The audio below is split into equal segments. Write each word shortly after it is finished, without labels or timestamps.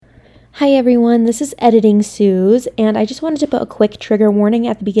Hi everyone, this is Editing Suze, and I just wanted to put a quick trigger warning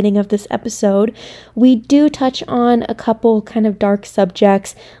at the beginning of this episode. We do touch on a couple kind of dark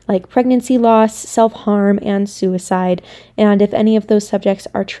subjects like pregnancy loss, self-harm, and suicide, and if any of those subjects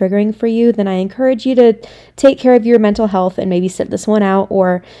are triggering for you, then I encourage you to take care of your mental health and maybe sit this one out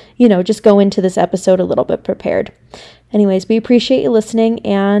or, just go into this episode a little bit prepared. Anyways, we appreciate you listening,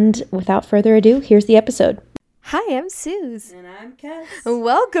 and without further ado, here's the episode. Hi, I'm Suze. And I'm Cass.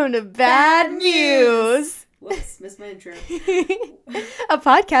 Welcome to Bad News. Whoops, missed my intro. A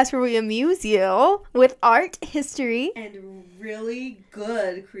podcast where we amuse you with art, history. And really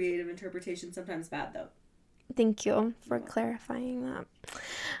good creative interpretation, sometimes bad though. Thank you for clarifying that.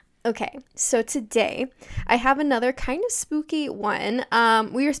 Okay, so today I have another kind of spooky one.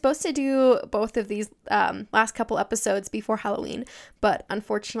 We were supposed to do both of these last couple episodes before Halloween, but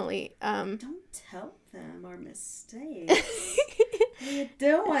unfortunately... Don't tell them our mistakes. What are you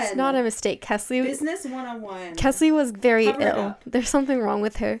doing? It's not a mistake. Kesley... Business 101. Kesley was very Cover it ill. up. There's something wrong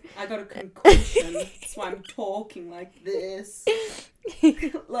with her. I got a concussion. That's why I'm talking like this.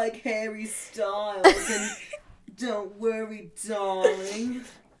 Like Harry Styles and Don't Worry, Darling.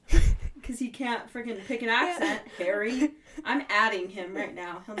 Because he can't freaking pick an accent, Harry. I'm adding him right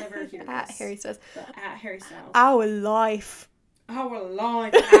now. He'll never hear At this. Harry Styles. But at Harry Styles. Our life. Our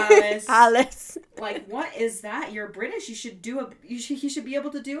life, Alice. Alice. Like, what is that? You're British. You should do he should be able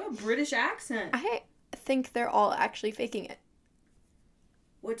to do a British accent. I think they're all actually faking it.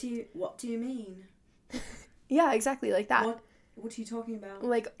 What do you mean? Yeah, exactly like that. What are you talking about?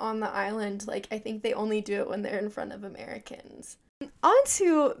 Like on the island, like I think they only do it when they're in front of Americans. On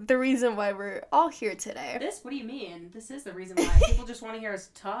to the reason why we're all here today. What do you mean? This is the reason why. People just want to hear us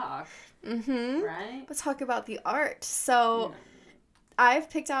talk. Mm-hmm. Right? Let's talk about the art. So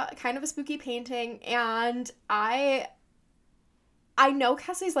I've picked out kind of a spooky painting, and I know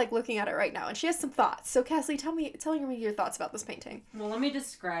Cassie's like looking at it right now, and she has some thoughts. So Cassie, tell me your thoughts about this painting. Well, let me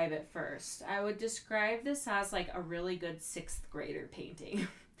describe it first. I would describe this as like a really good 6th grader painting.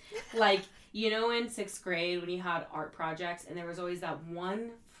 Like, in 6th grade when you had art projects and there was always that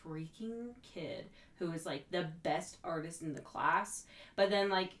one freaking kid who was like the best artist in the class, but then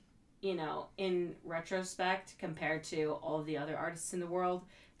like, in retrospect, compared to all of the other artists in the world,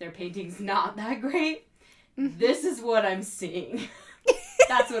 their painting's not that great. This is what I'm seeing.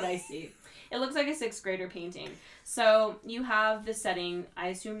 That's what I see. It looks like a 6th grader painting. So you have the setting. I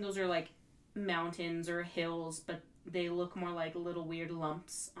assume those are like mountains or hills, but they look more like little weird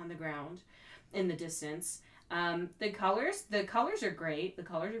lumps on the ground in the distance. The colors are great. The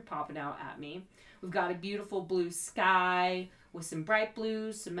colors are popping out at me. We've got a beautiful blue sky with some bright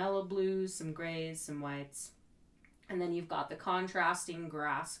blues, some mellow blues, some grays, some whites. And then you've got the contrasting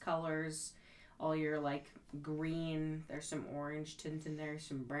grass colors, all your like green, there's some orange tint in there,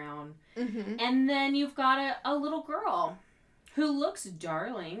 some brown. Mm-hmm. And then you've got a little girl who looks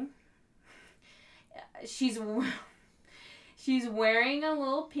darling. She's wearing a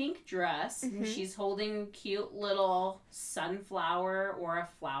little pink dress. Mm-hmm. And she's holding a cute little sunflower or a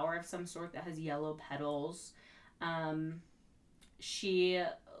flower of some sort that has yellow petals. She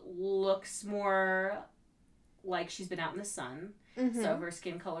looks more like she's been out in the sun. Mm-hmm. So her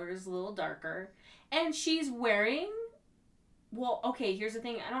skin color is a little darker. And she's wearing... Well, okay, here's the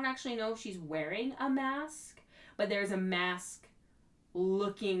thing. I don't actually know if she's wearing a mask, but there's a mask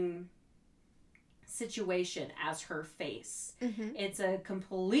looking situation as her face. Mm-hmm. It's a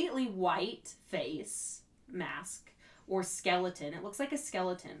completely white face mask or skeleton. It looks like a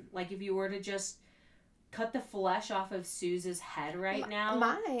skeleton. Like if you were to just cut the flesh off of Suze's head right now.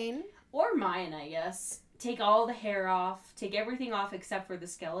 Mine. Or mine, I guess. Take all the hair off. Take everything off except for the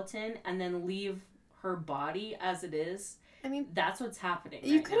skeleton and then leave her body as it is. I mean, that's what's happening.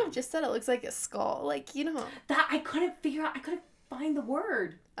 You could have just said it looks like a skull. Like, That I couldn't figure out. I couldn't find the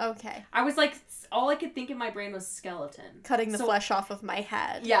word. Okay. I was like, all I could think in my brain was skeleton. Cutting the flesh off of my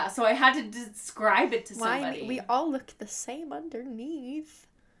head. Yeah, so I had to describe it to somebody. We all look the same underneath.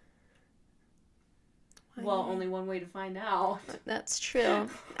 Well, only one way to find out. That's true.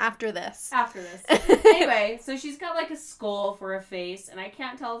 After this. Anyway, so she's got like a skull for a face, and I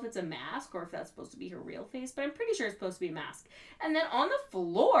can't tell if it's a mask or if that's supposed to be her real face, but I'm pretty sure it's supposed to be a mask. And then on the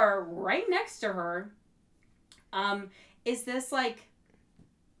floor, right next to her, is this like...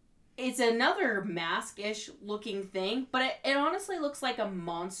 It's another mask-ish looking thing, but it honestly looks like a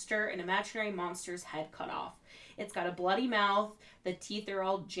monster, an imaginary monster's head cut off. It's got a bloody mouth. The teeth are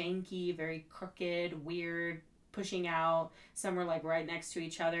all janky, very crooked, weird, pushing out. Some are like right next to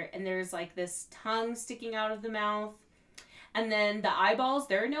each other. And there's like this tongue sticking out of the mouth. And then the eyeballs,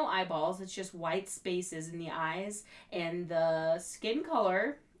 there are no eyeballs. It's just white spaces in the eyes. And the skin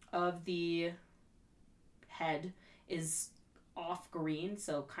color of the head is off green,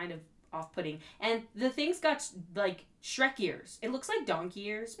 so kind of off-putting. And the thing's got, like, Shrek ears. It looks like donkey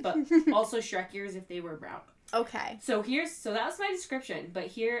ears, but also Shrek ears if they were brown. Okay. So that was my description, but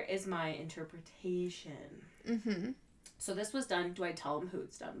here is my interpretation. Mm-hmm. So this was done, do I tell them who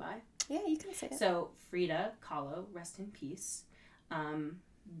it's done by? Yeah, you can say it. So Frida Kahlo, rest in peace.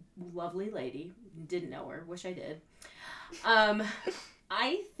 Lovely lady. Didn't know her. Wish I did.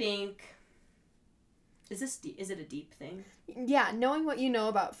 I think... Is it a deep thing? Yeah, knowing what you know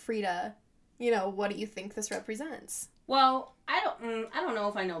about Frida, what do you think this represents? Well, I don't know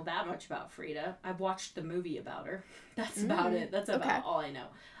if I know that much about Frida. I've watched the movie about her. That's about it. That's about all I know,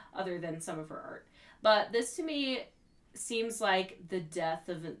 other than some of her art. But this to me seems like the death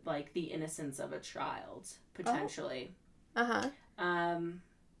of, like, the innocence of a child, potentially. Oh. Uh-huh.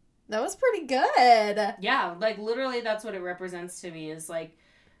 That was pretty good. Yeah, like, literally that's what it represents to me, is, like,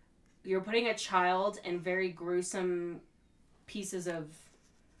 you're putting a child and very gruesome pieces of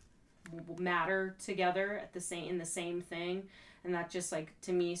matter together in the same thing, and that just, like,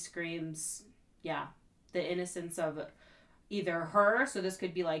 to me screams, the innocence of either her, so this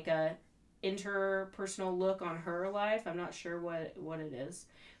could be like a interpersonal look on her life. I'm not sure what it is,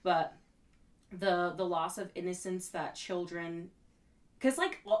 but the loss of innocence that children, because,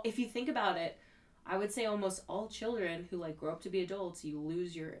 like, if you think about it, I would say almost all children who, like, grow up to be adults, you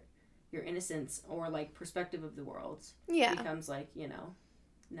lose your innocence or, like, perspective of the world. Yeah. It becomes like,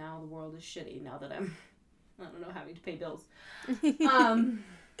 now the world is shitty now that I don't know, having to pay bills.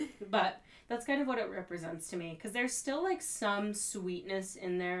 But that's kind of what it represents to me, because there's still, like, some sweetness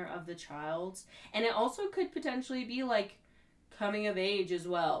in there of the child, and it also could potentially be, like, coming of age as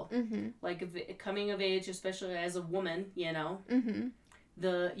well. Mm-hmm. Like, coming of age, especially as a woman, Mm-hmm.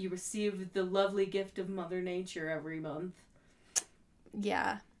 You receive the lovely gift of Mother Nature every month.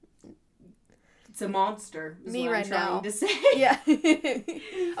 Yeah. It's a monster, is Me what right I'm trying now. to say. Yeah.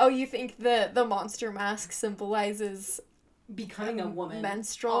 Oh, you think the monster mask symbolizes becoming a woman?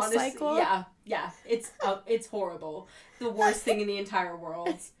 Menstrual cycle? Yeah. It's horrible. The worst thing in the entire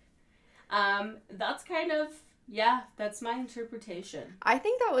world. That's kind of, that's my interpretation. I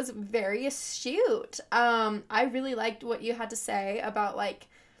think that was very astute. I really liked what you had to say about, like,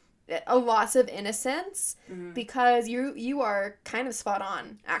 a loss of innocence, because you are kind of spot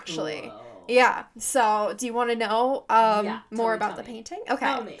on, actually. Whoa. Yeah. So, do you want to know more about the painting? Okay.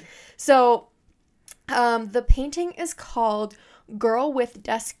 Tell me. So, the painting is called "Girl with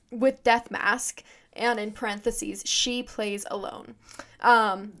Death Mask," and in parentheses, "She plays alone."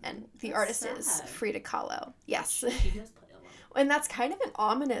 And the artist is Frida Kahlo. Yes. She does play alone. And that's kind of an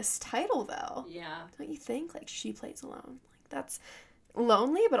ominous title, though. Yeah. Don't you think? Like, she plays alone. Like, that's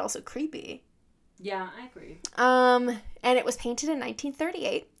lonely, but also creepy. Yeah, I agree. And it was painted in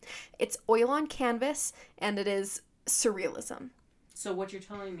 1938. It's oil on canvas, and it is surrealism. So what you're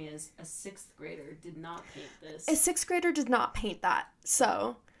telling me is a 6th grader did not paint this. A 6th grader did not paint that,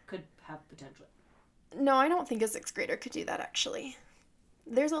 so... Could have potential. No, I don't think a 6th grader could do that, actually.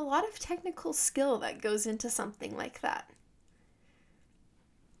 There's a lot of technical skill that goes into something like that.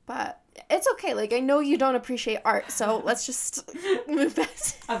 But it's okay. Like, I know you don't appreciate art, so let's just move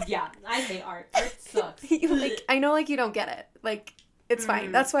past. I hate art. Art sucks. I know, like, you don't get it. Like, it's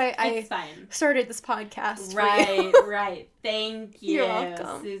fine. That's why I started this podcast. Right. Thank you. You're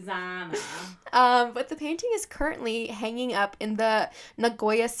welcome. Susanna. But the painting is currently hanging up in the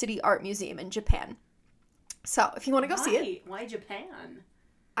Nagoya City Art Museum in Japan. So, if you want to go see it. Why Japan?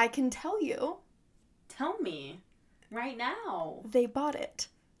 I can tell you. Tell me. Right now. They bought it.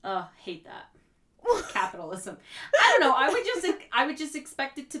 Hate that. Capitalism. I don't know. I would just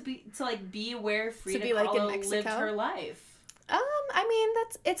expect it to be where Frida Kahlo lived her life. I mean,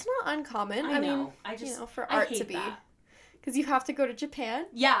 it's not uncommon. I mean, for art to be. Because you have to go to Japan.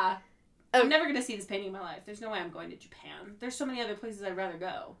 Yeah. I'm never going to see this painting in my life. There's no way I'm going to Japan. There's so many other places I'd rather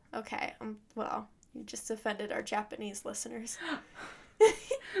go. Okay. Well, you just offended our Japanese listeners.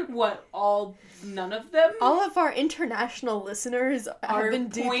 What, none of them? All of our international listeners have been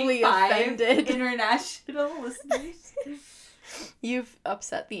deeply offended. International listeners? You've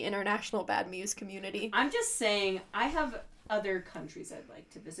upset the international Bad Muse community. I'm just saying, I have other countries I'd like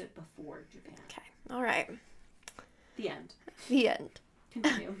to visit before Japan. Okay. All right. The end. The end.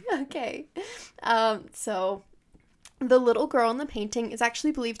 Continue. Okay. So the little girl in the painting is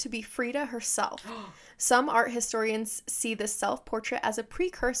actually believed to be Frida herself. Some art historians see this self-portrait as a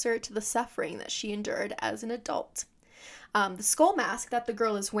precursor to the suffering that she endured as an adult. The skull mask that the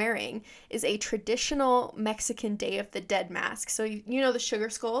girl is wearing is a traditional Mexican Day of the Dead mask. So you know the sugar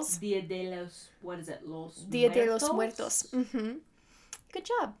skulls? Dia de los, what is it? Los Dia Muertos? de los Muertos. Mm-hmm. Good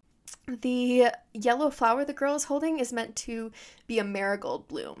job. The yellow flower the girl is holding is meant to be a marigold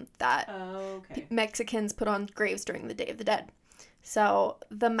bloom that Mexicans put on graves during the Day of the Dead. So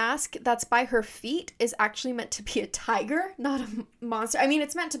the mask that's by her feet is actually meant to be a tiger, not a monster. I mean,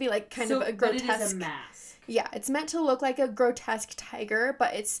 it's meant to be like kind of a grotesque. But it is a mask. Yeah, it's meant to look like a grotesque tiger,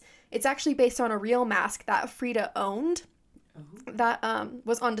 but it's actually based on a real mask that Frida owned that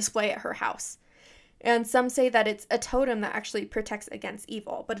was on display at her house. And some say that it's a totem that actually protects against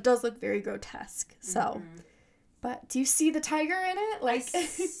evil, but it does look very grotesque. So, but do you see the tiger in it? Like,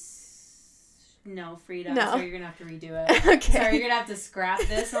 no, Frida. No. So you're gonna have to redo it. Okay. So you're gonna have to scrap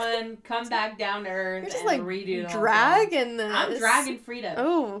this one, come back down to earth, You're just and like redo it. dragging this. I'm dragging Frida.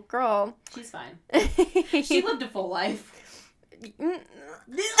 Oh, girl. She's fine. She lived a full life.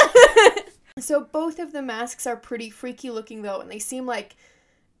 So both of the masks are pretty freaky looking though, and they seem like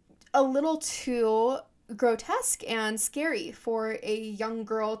a little too grotesque and scary for a young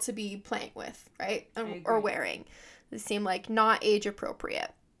girl to be playing with, right? Or wearing. They seem like not age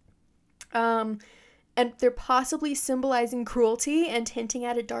appropriate. And they're possibly symbolizing cruelty and hinting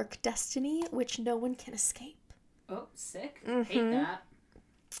at a dark destiny, which no one can escape. Oh, sick. Hate that.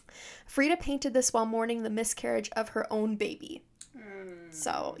 Frida painted this while mourning the miscarriage of her own baby.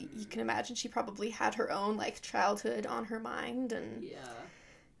 So you can imagine she probably had her own like childhood on her mind, and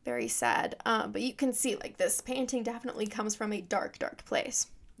very sad. But you can see like this painting definitely comes from a dark place.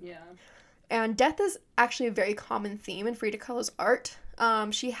 Yeah. And death is actually a very common theme in Frida Kahlo's art.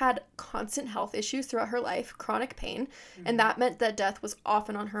 She had constant health issues throughout her life, chronic pain, and that meant that death was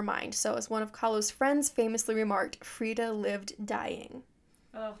often on her mind. So as one of Kahlo's friends famously remarked, Frida lived dying.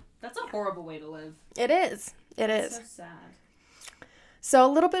 Oh, that's a horrible way to live. It is. It's so sad. So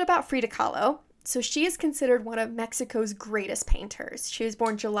a little bit about Frida Kahlo. So she is considered one of Mexico's greatest painters. She was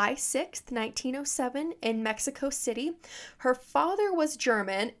born July 6th, 1907 in Mexico City. Her father was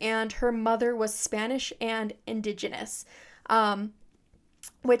German and her mother was Spanish and indigenous,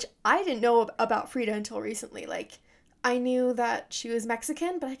 which I didn't know about Frida until recently. Like, I knew that she was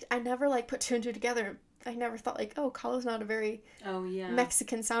Mexican, but I never, like, put two and two together. I never thought, like, oh, Kahlo's not a very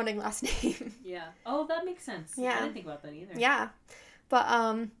Mexican-sounding last name. Yeah. Oh, that makes sense. Yeah. I didn't think about that either. Yeah.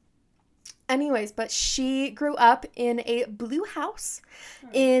 But, anyways, but she grew up in a blue house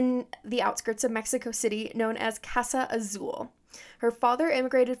in the outskirts of Mexico City known as Casa Azul. Her father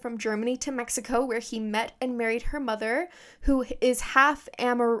immigrated from Germany to Mexico, where he met and married her mother, who is half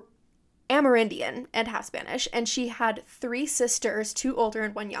Amerindian and half Spanish, and she had 3 sisters, 2 older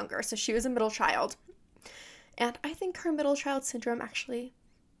and 1 younger, so she was a middle child. And I think her middle child syndrome actually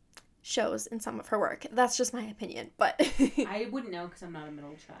shows in some of her work. That's just my opinion, but... I wouldn't know because I'm not a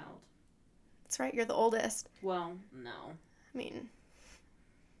middle child. That's right, you're the oldest. Well, no. I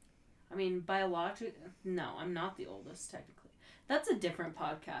mean, biologically, no, I'm not the oldest, technically. That's a different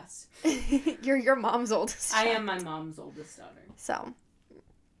podcast. You're your mom's oldest child. I am my mom's oldest daughter. So,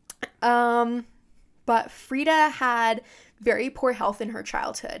 but Frida had very poor health in her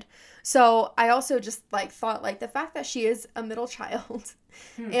childhood. So I also just thought the fact that she is a middle child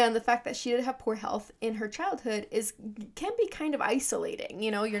and the fact that she did have poor health in her childhood can be kind of isolating.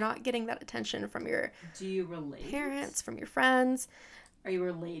 You know, you're not getting that attention from your parents, from your friends. Are you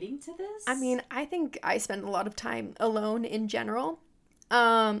relating to this? I mean, I think I spend a lot of time alone in general.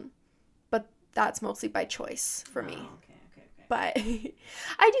 But that's mostly by choice for me. Okay. But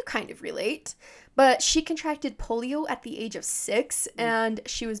I do kind of relate. But she contracted polio at the age of 6, and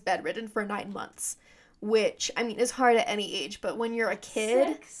she was bedridden for 9 months, which, I mean, is hard at any age. But when you're a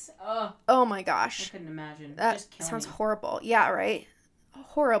kid... 6? Oh my gosh. I couldn't imagine. That just kill sounds me. horrible. Yeah, right?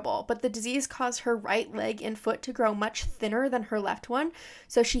 Horrible. But the disease caused her right leg and foot to grow much thinner than her left one,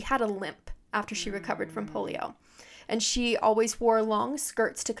 so she had a limp after she recovered from polio. And she always wore long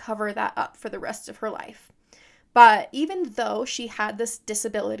skirts to cover that up for the rest of her life. But even though she had this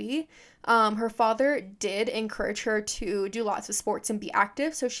disability, her father did encourage her to do lots of sports and be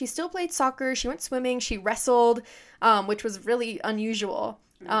active. So she still played soccer, she went swimming, she wrestled, which was really unusual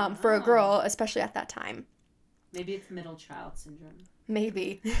for a girl, especially at that time. Maybe it's middle child syndrome.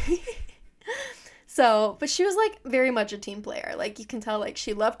 Maybe. So, but she was very much a team player. You can tell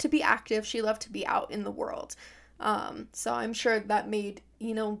she loved to be active, she loved to be out in the world. So I'm sure that made,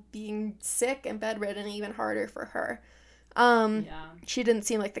 being sick and bedridden even harder for her. She didn't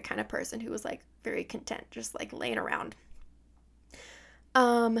seem like the kind of person who was very content, just laying around.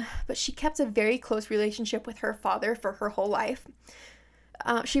 But she kept a very close relationship with her father for her whole life.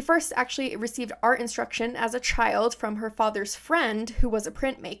 She first actually received art instruction as a child from her father's friend, who was a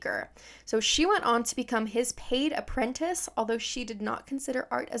printmaker. So she went on to become his paid apprentice, although she did not consider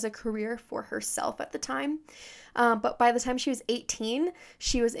art as a career for herself at the time. But by the time she was 18,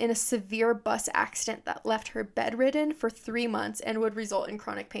 she was in a severe bus accident that left her bedridden for 3 months and would result in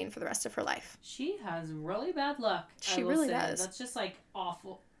chronic pain for the rest of her life. She has really bad luck. She really does. That's just like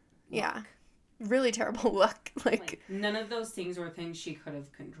awful luck. Yeah. Really terrible luck. Like none of those things were things she could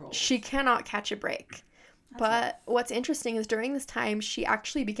have controlled. She cannot catch a break. But what's interesting is during this time, she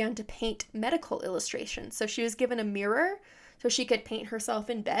actually began to paint medical illustrations. So she was given a mirror so she could paint herself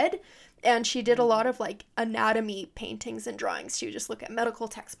in bed. And she did a lot of like anatomy paintings and drawings. She would just look at medical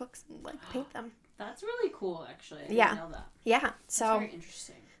textbooks and like paint them. That's really cool, actually. I Yeah. didn't know that. Yeah. So that's very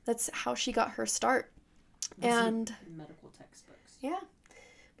interesting. That's how she got her start. And medical textbooks. Yeah.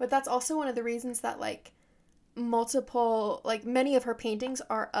 But that's also one of the reasons that like many of her paintings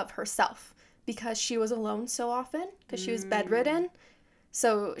are of herself, because she was alone so often because she was bedridden.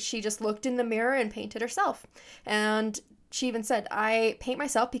 So she just looked in the mirror and painted herself. And she even said, "I paint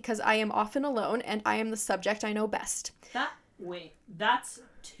myself because I am often alone and I am the subject I know best." That's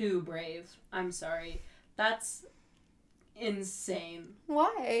too brave. I'm sorry. That's insane.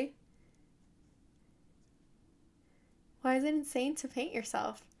 Why? Why is it insane to paint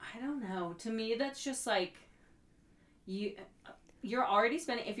yourself? I don't know. To me, that's just like you're already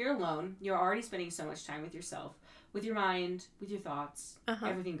spending, if you're alone, you're already spending so much time with yourself, with your mind, with your thoughts,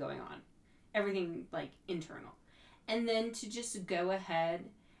 everything going on, everything like internal. And then to just go ahead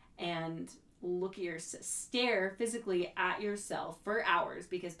and stare physically at yourself for hours,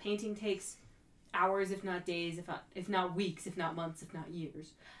 because painting takes hours, if not days, if not weeks, if not months, if not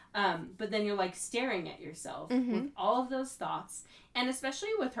years. But then you're like staring at yourself with all of those thoughts, and especially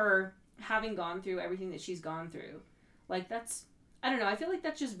with her having gone through everything that she's gone through, like that's, I don't know, I feel like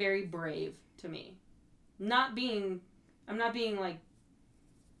that's just very brave to me. I'm not being like,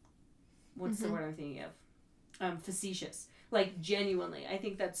 what's the word I'm thinking of? Facetious. Like genuinely, I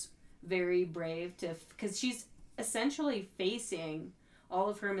think that's very brave because she's essentially facing all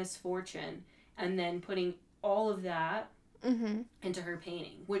of her misfortune and then putting all of that into her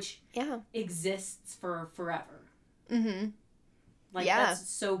painting, which exists for forever. Like, that's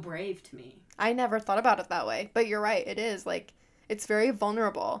so brave to me. I never thought about it that way, but you're right. It is like, it's very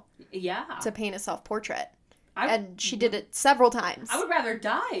vulnerable. Yeah. To paint a self-portrait. And she did it several times. I would rather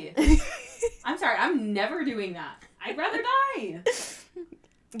die. I'm sorry, I'm never doing that. I'd rather die.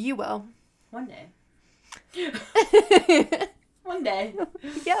 You will. One day. One day.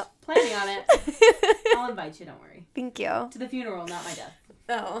 Yep. Planning on it. I'll invite you, don't worry. Thank you. To the funeral, not my death.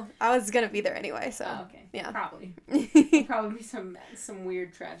 Oh, I was going to be there anyway, so. Oh, okay. Yeah. Probably. There'll probably be some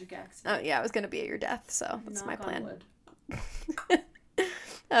weird tragic accident. Oh, yeah, I was going to be at your death, so that's my plan. Wood.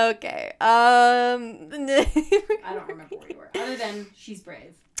 Okay. I don't remember where you were. Other than she's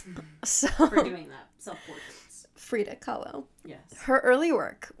brave. So, for doing that. Self-portraits. Frida Kahlo. Yes. Her early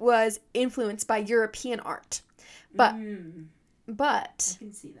work was influenced by European art. But I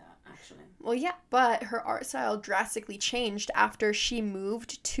can see that, actually. Well, yeah, but her art style drastically changed after she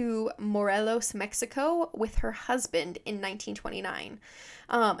moved to Morelos, Mexico with her husband in 1929.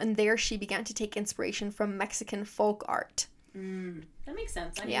 And there she began to take inspiration from Mexican folk art. That makes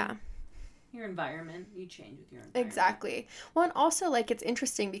sense. I mean, your environment, you change with your environment. Exactly. Well, and also, like, it's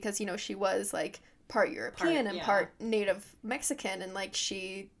interesting because, you know, she was, like, part European and part Native Mexican, and, like,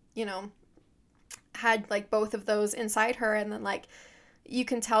 she, you know, had, like, both of those inside her, and then, like, you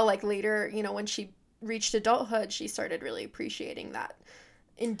can tell, like, later, you know, when she reached adulthood, she started really appreciating that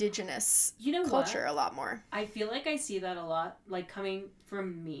indigenous culture a lot more. I feel like I see that a lot, like, coming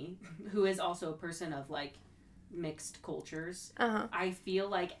from me, who is also a person of, like, mixed cultures. I feel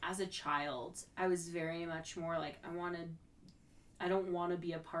like as a child, I was very much more like, I don't want to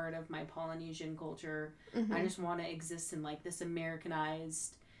be a part of my Polynesian culture. I just want to exist in, like, this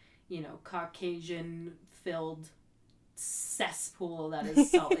Americanized, you know, Caucasian filled cesspool that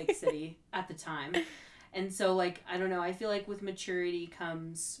is Salt Lake City at the time. And so, like, I don't know, I feel like with maturity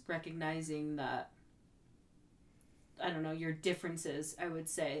comes recognizing that, I don't know, your differences, I would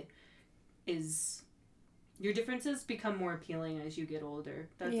say, your differences become more appealing as you get older.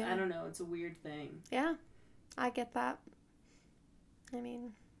 That's, I don't know, it's a weird thing. Yeah, I get that. I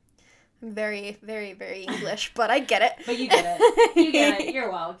mean, I'm very, very, very English, but I get it. But you get it. You get it.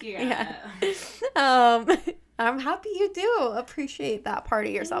 You're welcome. You get it. I'm happy you do appreciate that part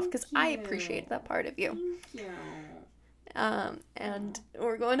of yourself, because I appreciate that part of you. Thank you. And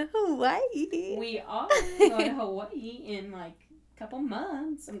we're going to Hawaii. We are going to Hawaii in, like, a couple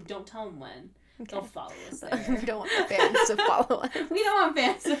months. Don't tell them when. They'll follow us there. We don't want the fans to follow us. We don't want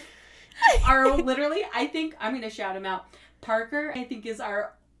fans to... I think, I'm going to shout him out. Parker, I think, is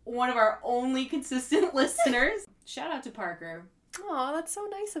one of our only consistent listeners. Shout out to Parker. Oh, that's so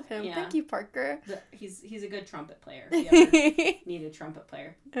nice of him. Yeah. Thank you, Parker. He's a good trumpet player. If you ever need a trumpet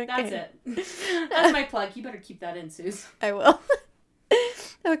player. Okay. That's it. That's my plug. You better keep that in, Suze. I will.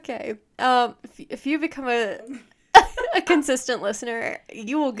 Okay. If you become a consistent listener,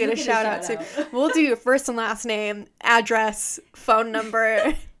 you will get a shout out too. We'll do your first and last name, address, phone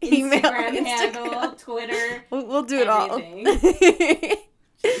number, email, Instagram handle, Twitter. We'll do it everything.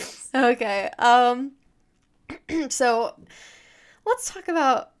 all. Okay. So let's talk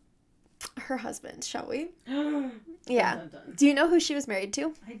about her husband, shall we? Yeah. Dun, dun, dun. Do you know who she was married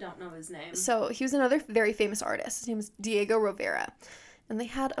to? I don't know his name. So he was another very famous artist. His name was Diego Rivera. And they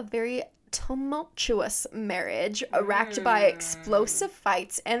had a very tumultuous marriage racked by explosive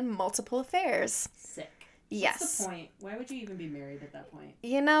fights and multiple affairs. Sick. Yes. What's the point? Why would you even be married at that point?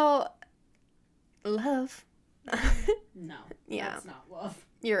 You know, love. No. Yeah. That's not love.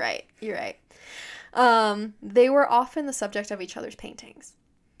 You're right. They were often the subject of each other's paintings.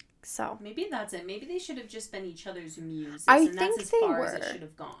 So maybe that's it. Maybe they should have just been each other's muses. I and think that's as they far were. as it should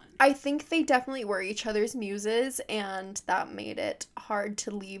have gone. I think they definitely were each other's muses, and that made it hard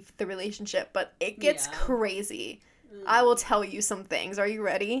to leave the relationship. But it gets crazy. I will tell you some things. Are you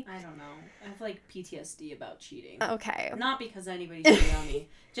ready? I don't know. I have like PTSD about cheating. Okay. Not because anybody's cheating on me.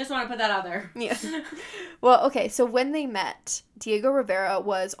 Just want to put that out there. Yeah. Well, okay. So when they met, Diego Rivera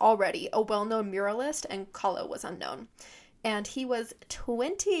was already a well-known muralist, and Kahlo was unknown. And he was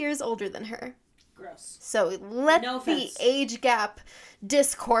 20 years older than her. Gross. So let No the offense. age gap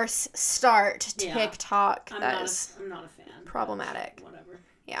discourse start. Yeah. TikTok. I'm not a fan. problematic. Whatever.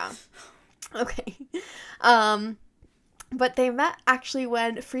 Yeah. Okay. But they met actually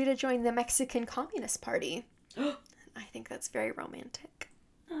when Frida joined the Mexican Communist Party. I think that's very romantic.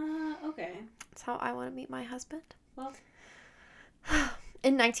 Okay. That's how I want to meet my husband. Well.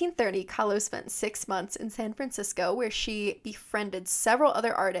 In 1930, Kahlo spent 6 months in San Francisco, where she befriended several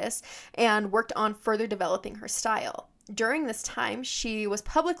other artists and worked on further developing her style. During this time, she was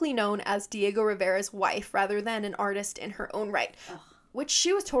publicly known as Diego Rivera's wife rather than an artist in her own right, which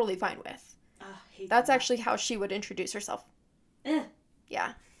she was totally fine with. That's actually how she would introduce herself.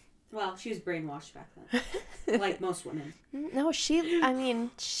 Yeah. Well, she was brainwashed back then, like most women. No,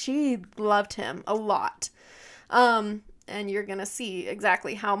 she loved him a lot. And you're going to see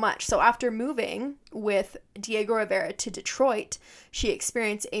exactly how much. So after moving with Diego Rivera to Detroit, she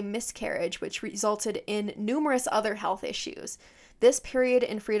experienced a miscarriage, which resulted in numerous other health issues. This period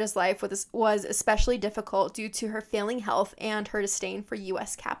in Frida's life was especially difficult due to her failing health and her disdain for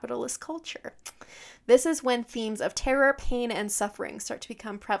U.S. capitalist culture. This is when themes of terror, pain, and suffering start to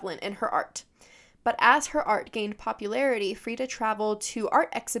become prevalent in her art. But as her art gained popularity, Frida traveled to art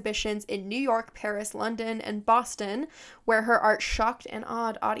exhibitions in New York, Paris, London, and Boston, where her art shocked and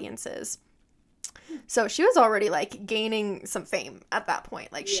awed audiences. So she was already, like, gaining some fame at that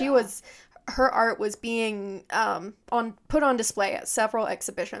point. Like, her art was being put on display at several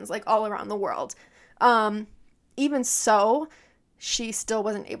exhibitions, like, all around the world. Even so, she still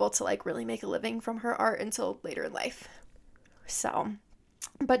wasn't able to, like, really make a living from her art until later in life. So...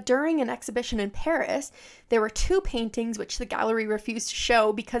 But during an exhibition in Paris, there were 2 paintings which the gallery refused to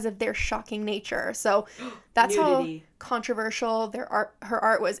show because of their shocking nature. So that's Nudity. how controversial her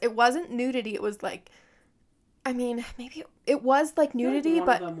art was. It wasn't nudity. It was like, I mean, maybe it was like nudity, one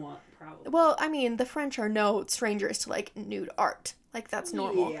but of them probably. Well, I mean, the French are no strangers to like nude art. Like that's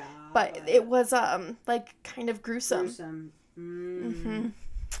normal. Yeah, but it was like kind of gruesome. Mm-hmm.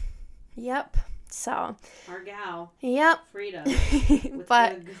 Yep. So, our gal. Yep. Frida.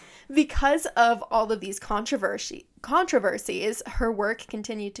 But because of all of these controversies, her work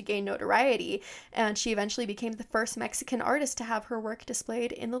continued to gain notoriety, and she eventually became the first Mexican artist to have her work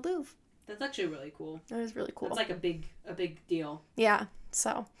displayed in the Louvre. That's actually really cool. That was really cool. It's like a big deal. Yeah.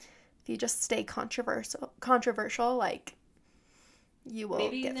 So, if you just stay controversial, like, you will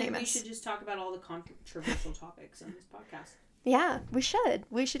get famous. Maybe we should just talk about all the controversial topics in this podcast. Yeah, we should.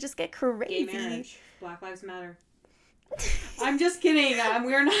 We should just get crazy. Gay marriage. Black Lives Matter. I'm just kidding.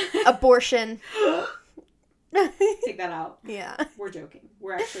 We're not. Abortion. Take that out. Yeah. We're joking.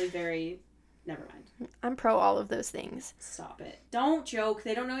 We're actually very... Never mind. I'm pro all of those things. Stop it. Don't joke.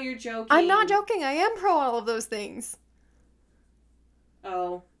 They don't know you're joking. I'm not joking. I am pro all of those things.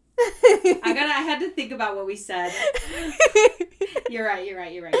 Oh. I had to think about what we said. You're right.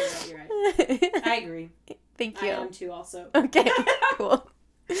 I agree. Thank you. I am too also. Okay, cool.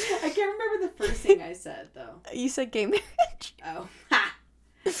 I can't remember the first thing I said, though. You said gay marriage. Oh. Ha!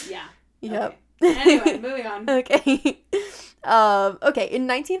 Yeah. Yep. Okay. Anyway, moving on. Okay. In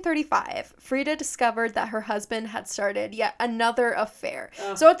 1935, Frida discovered that her husband had started yet another affair.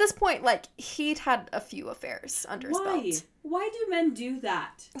 Ugh. So at this point, like, he'd had a few affairs under his belt. Why do men do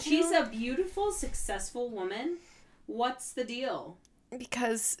that? She's a beautiful, successful woman. What's the deal?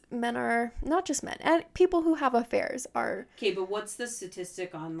 Because men are, not just men, and people who have affairs are... Okay, but what's the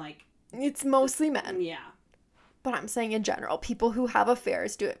statistic on, like... It's mostly men. Yeah. But I'm saying in general, people who have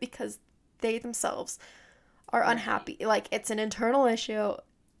affairs do it because they themselves are unhappy. Like, it's an internal issue.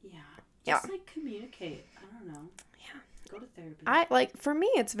 Yeah. Just, like, communicate. I don't know. Yeah. Go to therapy. For me,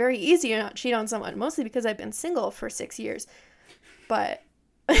 it's very easy to not cheat on someone, mostly because I've been single for 6 years. But...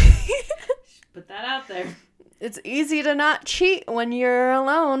 Put that out there. It's easy to not cheat when you're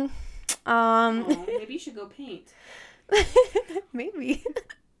alone. Maybe you should go paint. Maybe.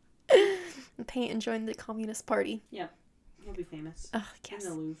 Paint and join the Communist Party. Yep. You'll be famous. Oh, yes. In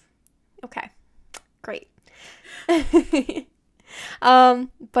the Louvre. Okay. Great.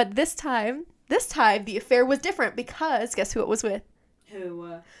 But this time the affair was different because guess who it was with?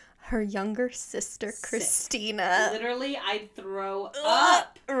 Who? Her younger sister, Christina. Literally, I'd throw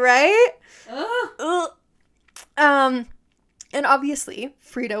up. Right? Ugh. And obviously,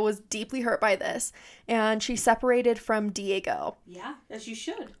 Frida was deeply hurt by this, and she separated from Diego. Yeah, as you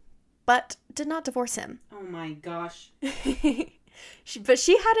should. But did not divorce him. Oh my gosh. But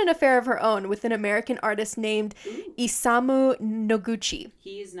she had an affair of her own with an American artist named Isamu Noguchi.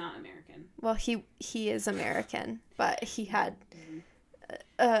 He is not American. Well, he is American, but he had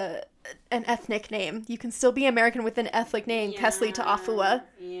an ethnic name. You can still be American with an ethnic name, Kesley to Afua.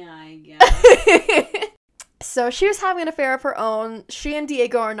 Yeah, I guess. So she was having an affair of her own. She and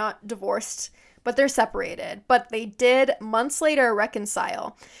Diego are not divorced, but they're separated. But they did months later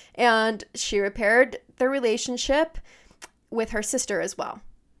reconcile, and she repaired their relationship with her sister as well.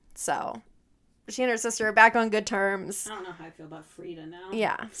 So she and her sister are back on good terms. I don't know how I feel about Frida now.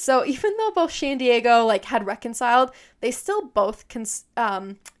 Yeah. So even though both she and Diego like had reconciled, they still both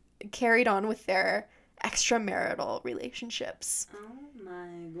carried on with their extramarital relationships. Oh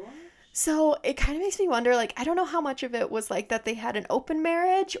my gosh. So it kind of makes me wonder, like, I don't know how much of it was like that they had an open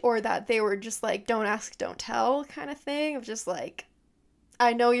marriage or that they were just like, don't ask, don't tell kind of thing of just like,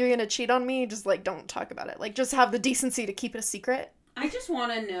 I know you're going to cheat on me. Just like, don't talk about it. Like, just have the decency to keep it a secret. I just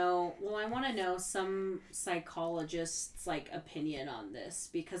want to know, I want to know some psychologist's, like, opinion on this.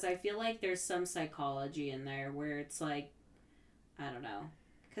 Because I feel like there's some psychology in there where it's like, I don't know.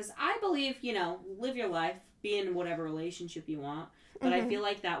 Because I believe, live your life, be in whatever relationship you want. But I feel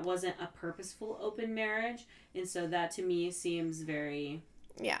like that wasn't a purposeful open marriage. And so that to me seems very...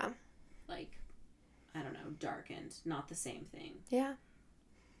 Yeah. Like, I don't know, darkened. Not the same thing. Yeah.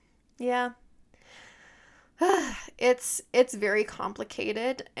 Yeah. It's very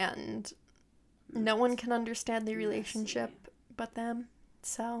complicated and no one can understand the relationship but them.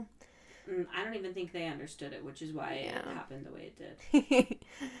 So... I don't even think they understood it, which is why it happened the way it did.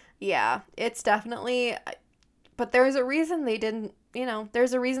 Yeah, it's definitely... But there's a reason they didn't,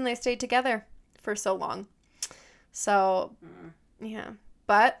 there's a reason they stayed together for so long. So, yeah.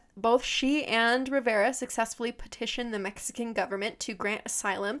 But both she and Rivera successfully petitioned the Mexican government to grant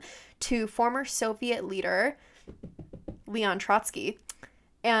asylum to former Soviet leader Leon Trotsky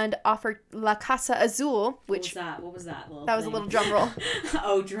and offered La Casa Azul, which... What was that? That was a little drum roll.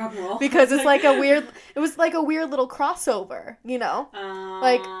 Oh, drum roll. Because it's like it was like a weird little crossover, Oh,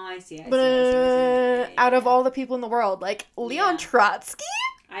 like, I see. Out of all the people in the world, like, Leon Trotsky?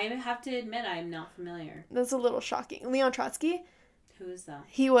 I have to admit, I'm not familiar. That's a little shocking. Leon Trotsky? Who is that?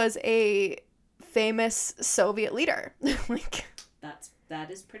 He was a famous Soviet leader. Like... That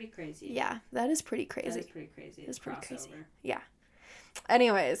is pretty crazy. Yeah, that is pretty crazy. That is pretty crazy. It's pretty crazy. Yeah.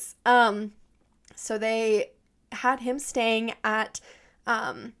 Anyways, so they had him staying at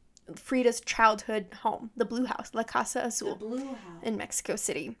Frida's childhood home, the Blue House, La Casa Azul. The Blue House. In Mexico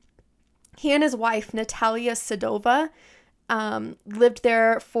City. He and his wife, Natalia Sedova, lived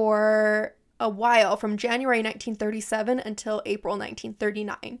there for a while, from January 1937 until April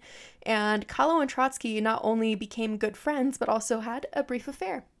 1939. And Kahlo and Trotsky not only became good friends, but also had a brief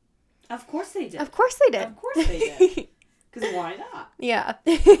affair. Of course they did. Of course they did. Of course they did. Because why not? Yeah.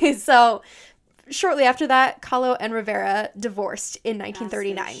 So, shortly after that, Kahlo and Rivera divorced in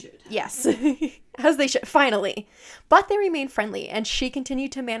 1939. As they should. Yes. As they should, finally. But they remained friendly, and she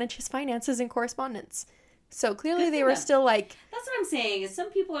continued to manage his finances and correspondence. So, clearly they were still, like... That's what I'm saying, is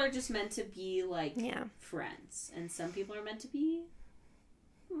some people are just meant to be, like, yeah, friends. And some people are meant to be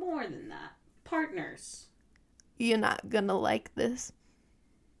more than that. Partners. You're not gonna like this.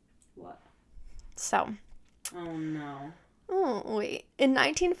 What? So... Oh, no. Oh, wait. In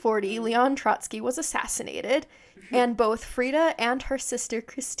 1940, Leon Trotsky was assassinated, and both Frida and her sister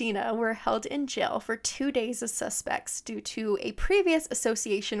Christina were held in jail for 2 days as suspects due to a previous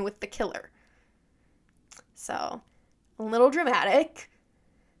association with the killer. So, a little dramatic.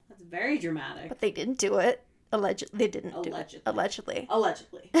 That's very dramatic. But they didn't do it. They didn't Allegedly. do it. Allegedly.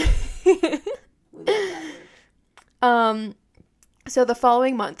 Allegedly. We love that word. So the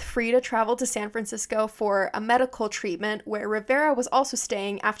following month, Frida traveled to San Francisco for a medical treatment where Rivera was also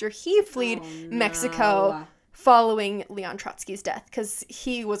staying after he fled Mexico following Leon Trotsky's death, because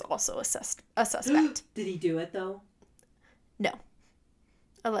he was also a suspect. Did he do it, though? No.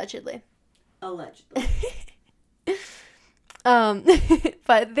 Allegedly. Allegedly.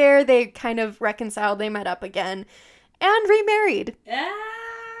 But there they kind of reconciled. They met up again and remarried.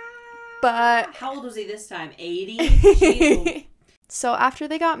 But how old was he this time? 80? Jeez. So after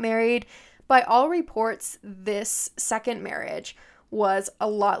they got married, by all reports, this second marriage was a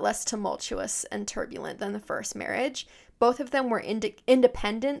lot less tumultuous and turbulent than the first marriage. Both of them were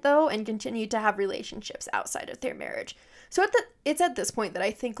independent, though, and continued to have relationships outside of their marriage. So it's at this point that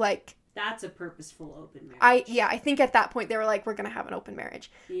I think, like... That's a purposeful open marriage. I think at that point they were like, we're going to have an open marriage.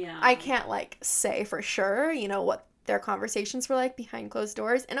 Yeah. I can't, like, say for sure, you know, what their conversations were like behind closed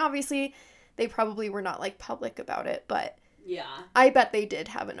doors. And obviously, they probably were not, like, public about it, but... Yeah. I bet they did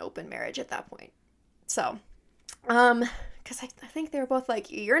have an open marriage at that point. So, because I think they were both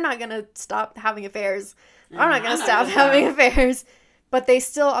like, you're not going to stop having affairs. I'm not going to stop having affairs. But they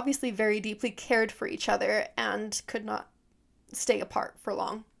still obviously very deeply cared for each other and could not stay apart for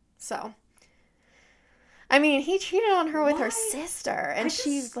long. So, I mean, he cheated on her with her sister, and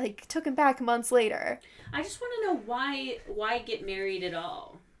she, like, took him back months later. I just want to know why get married at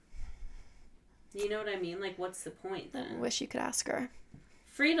all? You know what I mean? Like, what's the point then? I wish you could ask her.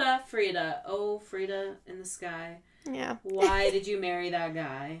 Frida, oh, Frida in the sky. Yeah. Why did you marry that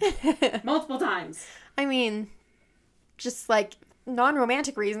guy? Multiple times. I mean, just, like,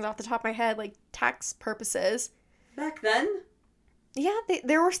 non-romantic reasons off the top of my head, like tax purposes. Back then? Yeah,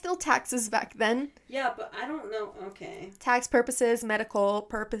 there were still taxes back then. Yeah, but I don't know. Okay. Tax purposes, medical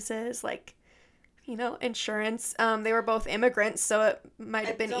purposes, like, you know, insurance. They were both immigrants, so it might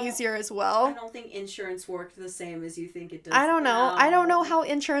have been easier as well. I don't think insurance worked the same as you think it does. I don't know. I don't know how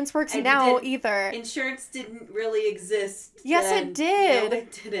insurance works now either. Insurance didn't really exist. Yes, then. it did. No,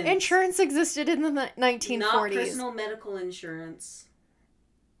 it didn't. Insurance existed in the 1940s. Not personal medical insurance.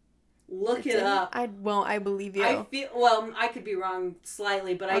 Look it up. I believe you. I could be wrong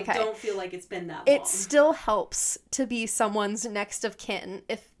slightly, but okay. I don't feel like it's been that long. It still helps to be someone's next of kin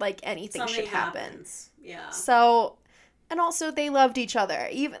if, like, anything should happen. Happens. Yeah. So, and also they loved each other.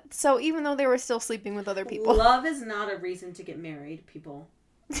 Even though they were still sleeping with other people. Love is not a reason to get married, people.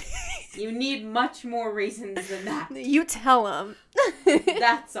 You need much more reasons than that. You tell them.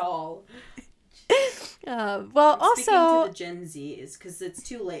 That's all. Well, speaking also to the Gen Zs, because it's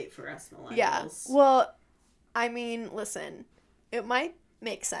too late for us millennials. Yeah. Well, I mean, listen, it might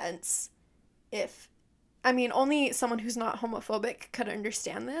make sense if, I mean, only someone who's not homophobic could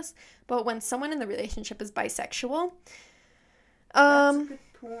understand this. But when someone in the relationship is bisexual, that's a good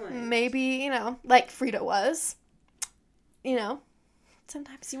point. Maybe, you know, like Frida was, you know,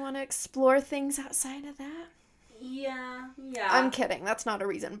 sometimes you want to explore things outside of that. Yeah. I'm kidding. That's not a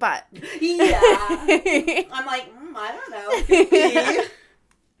reason, but... Yeah. I'm like, I don't know. Could be.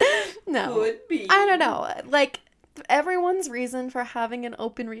 No. Could be. I don't know. Like, everyone's reason for having an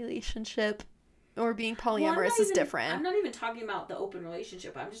open relationship or being polyamorous is different. I'm not even talking about the open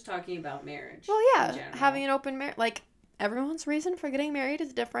relationship. I'm just talking about marriage. Well, yeah. Having an open marriage... Like, everyone's reason for getting married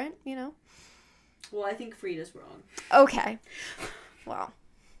is different, you know? Well, I think Frida's wrong. Okay. Well...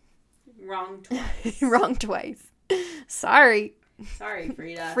 Wrong twice. Wrong twice. Sorry,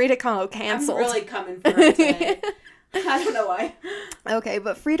 Frida. Frida Kahlo canceled. I'm really coming for her today. I don't know why. Okay,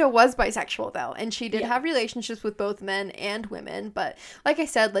 but Frida was bisexual, though, and she did have relationships with both men and women, but like I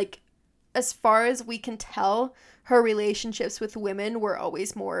said, like, as far as we can tell, her relationships with women were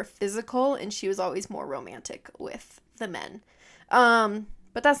always more physical, and she was always more romantic with the men.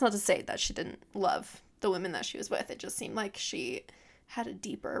 But that's not to say that she didn't love the women that she was with. It just seemed like she had a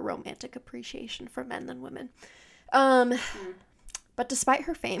deeper romantic appreciation for men than women. But despite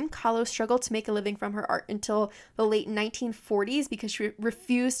her fame, Kahlo struggled to make a living from her art until the late 1940s because she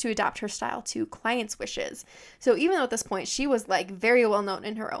refused to adapt her style to clients' wishes. So even though at this point she was, like, very well known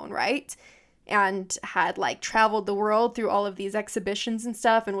in her own right and had, like, traveled the world through all of these exhibitions and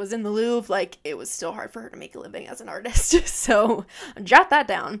stuff and was in the Louvre, like, it was still hard for her to make a living as an artist. So jot that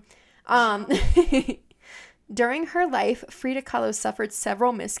down. During her life, Frida Kahlo suffered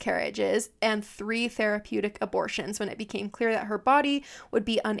several miscarriages and 3 therapeutic abortions when it became clear that her body would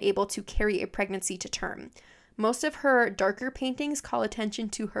be unable to carry a pregnancy to term. Most of her darker paintings call attention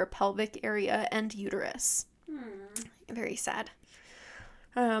to her pelvic area and uterus. Very sad.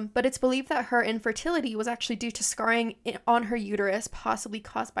 But it's believed that her infertility was actually due to scarring on her uterus, possibly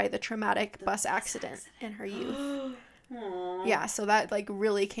caused by the traumatic bus accident in her youth. Yeah, so that like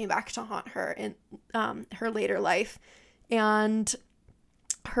really came back to haunt her in her later life. And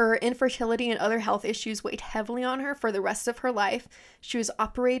her infertility and other health issues weighed heavily on her for the rest of her life. She was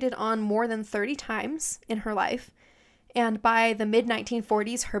operated on more than 30 times in her life. And by the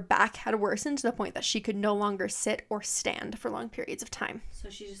mid-1940s, her back had worsened to the point that she could no longer sit or stand for long periods of time. So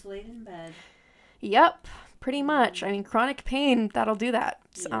she just laid in bed. Yep, pretty much. I mean, chronic pain, that'll do that.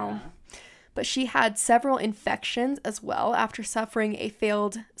 So. Yeah. But she had several infections as well after suffering a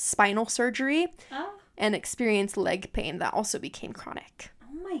failed spinal surgery and experienced leg pain that also became chronic.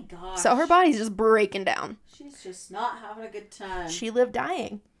 Oh my gosh. So her body's just breaking down. She's just not having a good time. She lived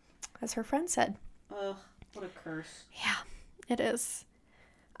dying, as her friend said. Ugh, what a curse. Yeah, it is.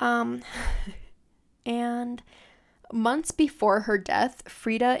 And months before her death,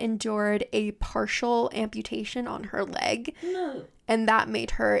 Frida endured a partial amputation on her leg. No. And that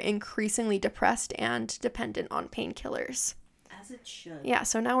made her increasingly depressed and dependent on painkillers. As it should. Yeah,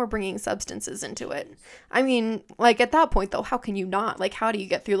 so now we're bringing substances into it. I mean, like, at that point, though, how can you not? Like, how do you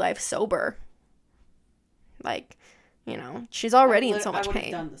get through life sober? Like, you know, she's already in so much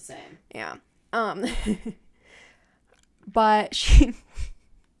pain. I would have done the same. Yeah. But she,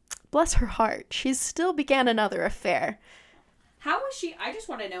 bless her heart, she still began another affair. How is she? I just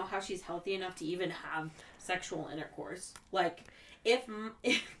want to know how she's healthy enough to even have sexual intercourse. Like, if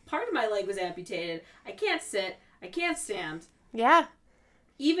part of my leg was amputated, I can't sit, I can't stand. Yeah.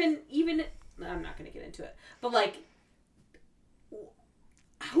 Even I'm not going to get into it. But, like,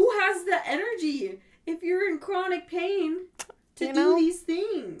 who has the energy if you're in chronic pain to do these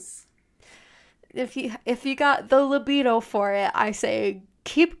things? If you got the libido for it, I say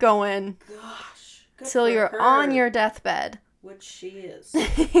keep going. Gosh. Till you're her. On your deathbed. Which she is.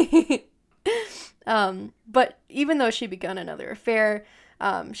 But even though she begun another affair,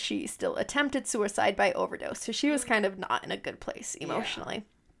 she still attempted suicide by overdose. So she was kind of not in a good place emotionally.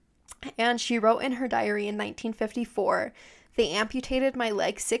 Yeah. And she wrote in her diary in 1954, "They amputated my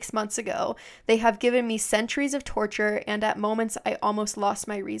leg 6 months ago. They have given me centuries of torture, and at moments I almost lost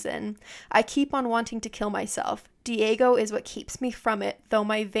my reason. I keep on wanting to kill myself. Diego is what keeps me from it, through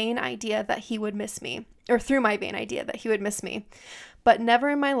my vain idea that he would miss me. But never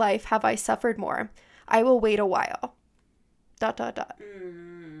in my life have I suffered more. I will wait a while. ... So,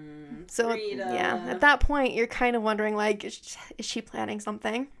 Frida. yeah, at that point, you're kind of wondering, like, is she planning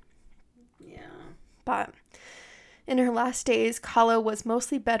something? Yeah. But in her last days, Kahlo was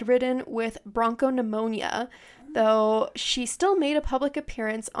mostly bedridden with bronchopneumonia, though she still made a public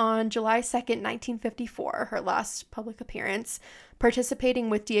appearance on July 2nd, 1954, her last public appearance,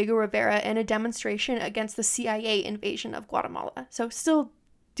 participating with Diego Rivera in a demonstration against the CIA invasion of Guatemala. So still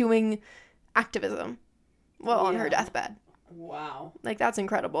doing activism on her deathbed. Wow. Like, that's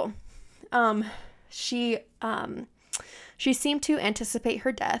incredible. She seemed to anticipate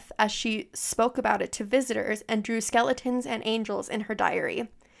her death as she spoke about it to visitors and drew skeletons and angels in her diary.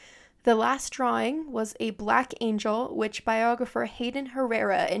 The last drawing was a black angel, which biographer Hayden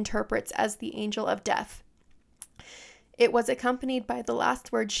Herrera interprets as the angel of death. It was accompanied by the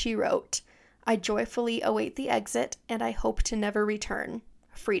last words she wrote, "I joyfully await the exit, and I hope to never return.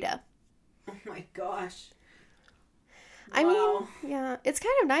 Frida." Oh my gosh. I Wow. mean, yeah, it's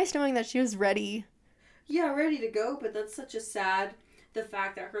kind of nice knowing that she was ready. Yeah, ready to go, but that's such a sad, the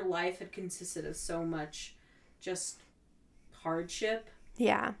fact that her life had consisted of so much just hardship.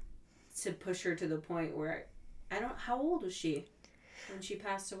 Yeah. To push her to the point where, how old was she when she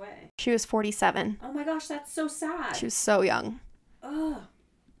passed away? She was 47. Oh my gosh, that's so sad. She was so young. Ugh.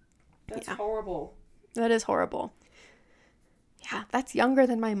 That's horrible. That is horrible. Yeah, that's younger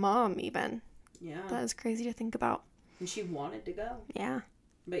than my mom even. Yeah. That is crazy to think about. And she wanted to go. Yeah.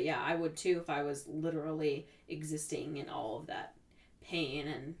 But yeah, I would too if I was literally existing in all of that pain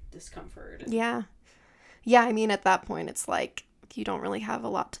and discomfort. Yeah. Yeah, I mean, at that point, it's like you don't really have a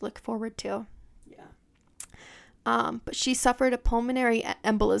lot to look forward to. Yeah. But she suffered a pulmonary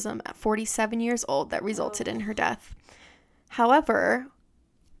embolism at 47 years old that resulted in her death. However,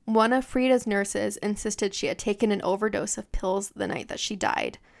 one of Frida's nurses insisted she had taken an overdose of pills the night that she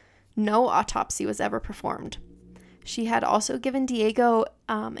died. No autopsy was ever performed. She had also given Diego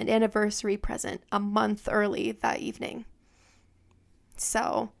an anniversary present a month early that evening.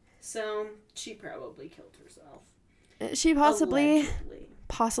 So, So she probably killed herself. She possibly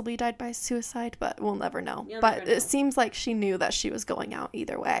Allegedly. died by suicide, but we'll never know. You'll But never know. it seems like she knew that she was going out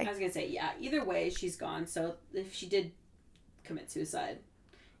either way. I was gonna say, yeah, either way, she's gone. So if she did commit suicide,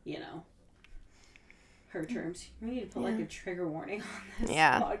 you know, her terms. We need to put like a trigger warning on this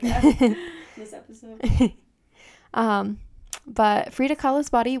podcast, this episode. But Frida Kahlo's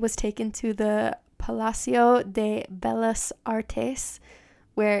body was taken to the Palacio de Bellas Artes,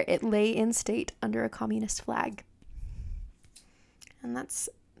 where it lay in state under a communist flag. And that's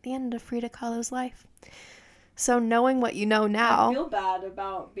the end of Frida Kahlo's life. So knowing what you know now... I feel bad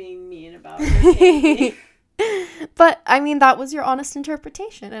about being mean about her painting. But, I mean, that was your honest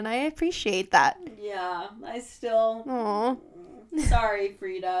interpretation, and I appreciate that. Yeah, I still... Aww. Sorry,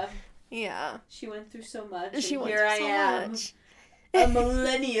 Frida. Yeah. She went through so much. She and went here through I so am, much. a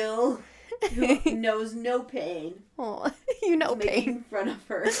millennial who knows no pain. Oh, you know pain. Making fun of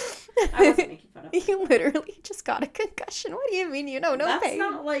her. I wasn't making fun of her. You literally just got a concussion. What do you mean you know no pain?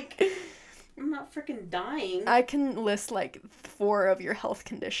 That's not like... I'm not freaking dying. I can list like 4 of your health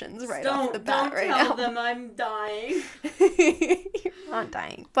conditions right off the bat right now. Don't tell them I'm dying. You're not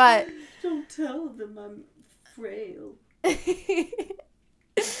dying, but... Don't tell them I'm frail.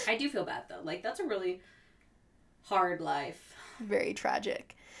 I do feel bad, though. Like, that's a really hard life. Very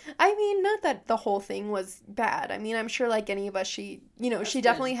tragic. I mean, not that the whole thing was bad. I mean, I'm sure like any of us, she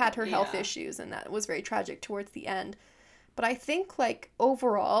definitely had her health issues, and that was very tragic towards the end. But I think, like,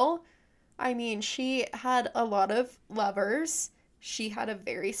 overall... I mean, she had a lot of lovers. She had a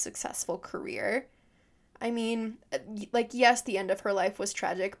very successful career. I mean, like, yes, the end of her life was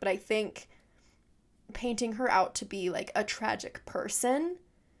tragic, but I think painting her out to be, like, a tragic person.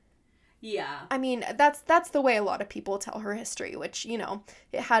 Yeah. I mean, that's the way a lot of people tell her history, which, you know,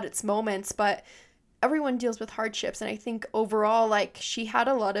 it had its moments, but everyone deals with hardships. And I think overall, like, she had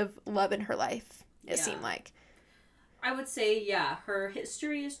a lot of love in her life, it seemed like. I would say, yeah, her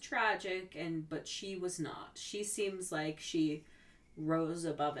history is tragic, but she was not. She seems like she rose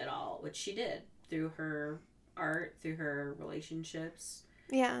above it all, which she did through her art, through her relationships.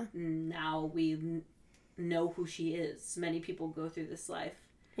 Yeah. Now we know who she is. Many people go through this life.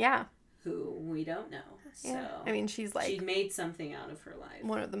 Yeah. Who we don't know. Yeah. So I mean, she's like... She made something out of her life.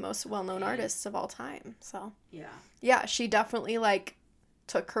 One of the most well-known artists of all time, so... Yeah. Yeah, she definitely, like,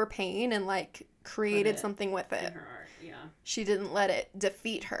 took her pain and, like, created something with it. In her art. Yeah. She didn't let it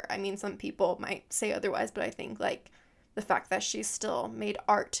defeat her. I mean, some people might say otherwise, but I think, like, the fact that she still made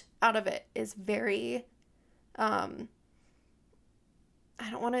art out of it is very, I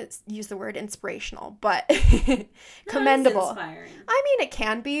don't want to use the word inspirational, but commendable. It's inspiring. I mean, it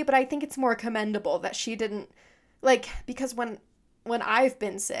can be, but I think it's more commendable that she didn't, like, because when I've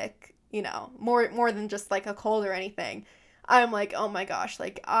been sick, you know, more than just, like, a cold or anything, I'm like, oh my gosh,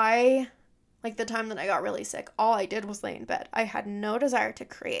 like, the time that I got really sick, all I did was lay in bed. I had no desire to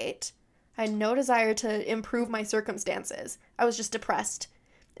create. I had no desire to improve my circumstances. I was just depressed.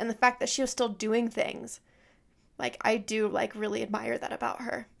 And the fact that she was still doing things, like, I do, like, really admire that about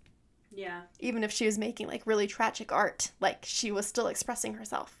her. Yeah. Even if she was making, like, really tragic art, like, she was still expressing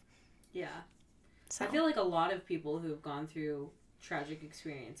herself. Yeah. So. I feel like a lot of people who've gone through tragic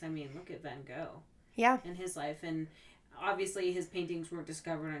experience, I mean, look at Van Gogh. Yeah. In his life, and... Obviously, his paintings weren't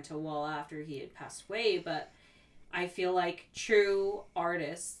discovered until well after he had passed away, but I feel like true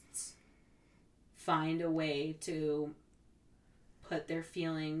artists find a way to put their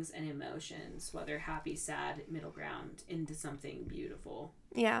feelings and emotions, whether happy, sad, middle ground, into something beautiful.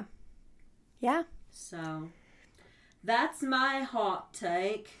 Yeah. Yeah. So, that's my hot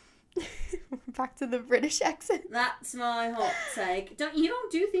take. Back to the British accent. That's my hot take. You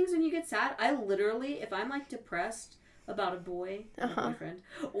don't do things when you get sad. I literally, if I'm, like, depressed... about a boy, a boyfriend,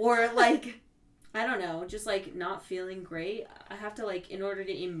 or like, I don't know, just like not feeling great, I have to like, in order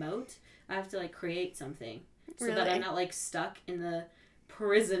to emote, I have to like create something so that I'm not like stuck in the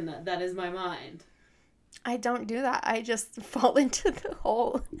prison that is my mind. I don't do that. I just fall into the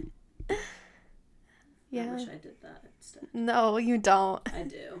hole. Yeah. I wish I did that instead. No, you don't. I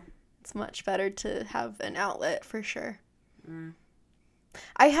do. It's much better to have an outlet for sure.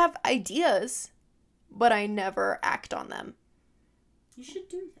 I have ideas, but I never act on them. You should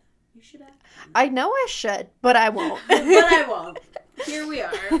do that. You should act. I know I should, but I won't. But I won't. Here we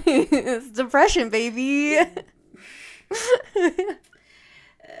are. It's depression, baby.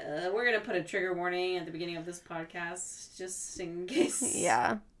 We're going to put a trigger warning at the beginning of this podcast, just in case.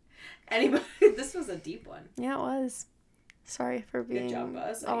 Yeah. Anybody. This was a deep one. Yeah, it was. Sorry for being Good job,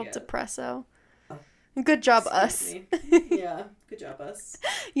 Buzz, all depresso. Good job, us. Yeah, good job, us.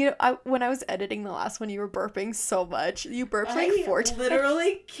 You know, when I was editing the last one, you were burping so much. You burped like 4 times. I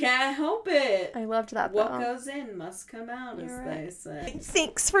literally can't help it. I loved that, What though. goes in must come out, You're as right. they say.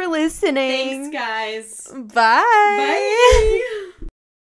 Thanks for listening. Thanks, guys. Bye. Bye.